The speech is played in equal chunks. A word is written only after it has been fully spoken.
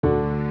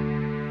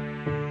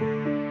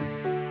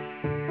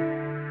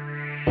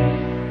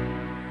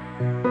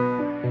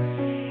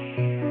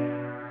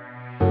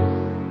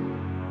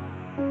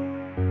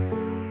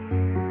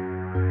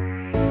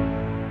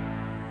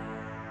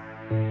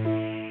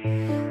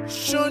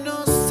Yo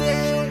no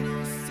sé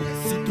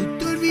si tú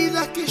te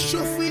olvidas que yo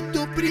fui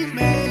tu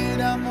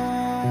primer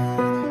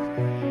amor.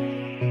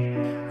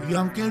 Y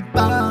aunque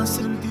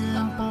pase el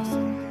tiempo,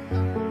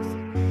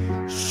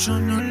 yo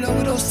no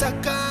logro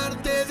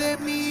sacarte de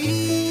mí.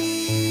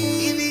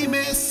 Y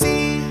dime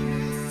si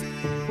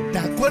te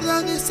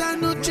acuerdas de esa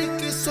noche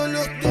que solo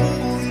tú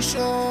y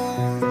yo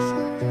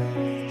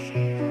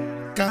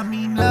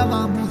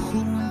caminábamos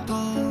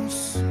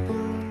juntos,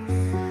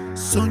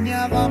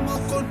 soñábamos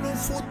con un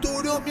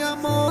futuro, mi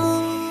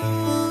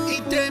amor.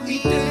 Y te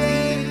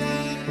miré,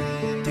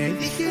 te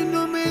dije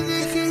no me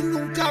dejes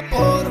nunca,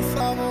 por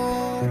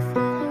favor.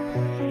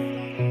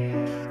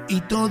 Y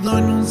todo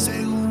en un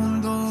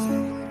segundo,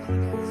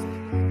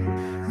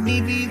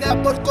 mi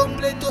vida por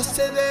completo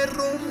se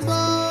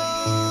derrumbó.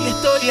 Y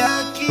estoy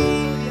aquí,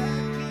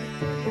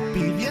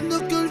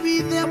 pidiendo que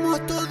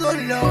olvidemos todo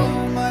lo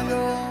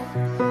malo.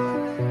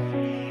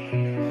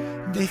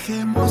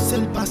 Dejemos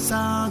el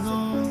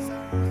pasado,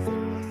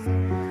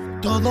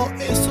 todo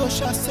eso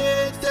ya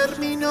se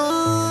terminó.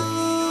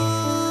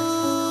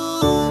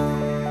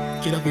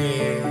 Quiero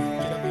que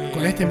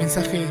con este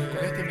mensaje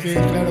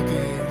quede claro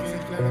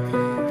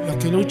que los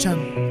que luchan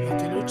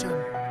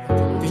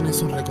tienen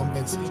su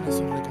recompensa.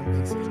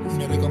 Y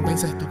mi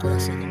recompensa es tu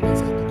corazón.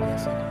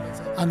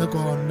 Ando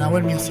con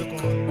Nahuel Music,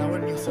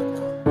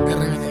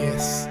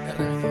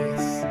 RBN10.